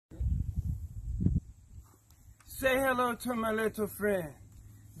Say hello to my little friend.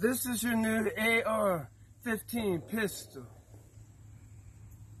 This is your new AR-15 pistol.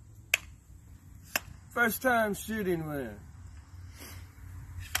 First time shooting one.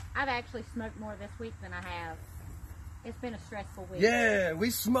 I've actually smoked more this week than I have. It's been a stressful week. Yeah,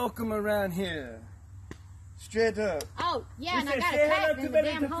 we smoke them around here. Straight up. Oh, yeah, and I got say attacked hello in to the my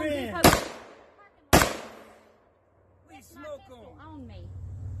damn little Home friend. Depot parking lot. We smoke them. On me.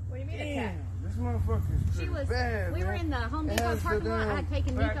 What do you mean Damn, attack? this motherfucker's She was. bad, We were man. in the Home It Depot has the parking lot. I had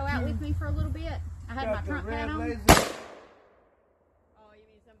taken Nico out vacuum. with me for a little bit. I had my Got the trunk red hat on. laser. Oh, you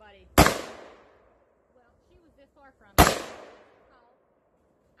mean somebody? Well, she was this far from me.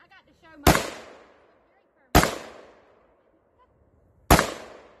 I got to show my very firm.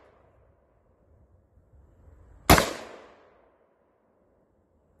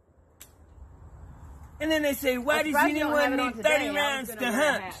 And then they say, why does anyone need 30 rounds to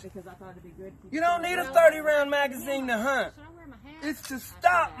hunt? Because I thought it'd be good. You don't need a 30-round magazine to hunt. Should I wear my hat? It's to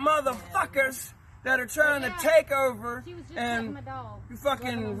stop motherfuckers that are trying to take over She was just petting and my dog. you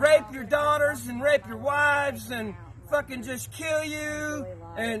fucking rape your daughters and rape your wives and fucking just kill you.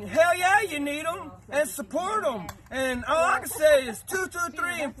 And hell yeah, you need them and support them. And all I can say is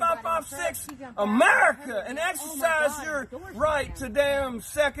 223 and 556 America, and exercise your right to damn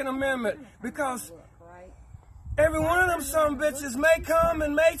Second Amendment, because every one of them some bitches may come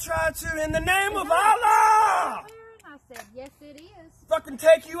and may try to, in the name of Allah, I said, yes, it is. fucking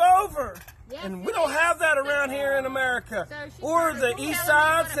take you over. Yes, And we it don't is. have that around here in America. So she Or tried the to pull east out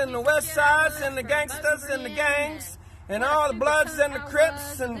sides me and the what a west piece of shit I sides was and the for gangsters voting and the for gangs him and all the bloods and the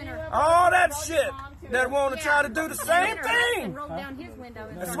crips and all that shit that want to try to do the same thing. Rolled down his window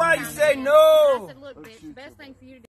and That's started why you pounding say him. no. And I said, look, bitch, the best thing for you to do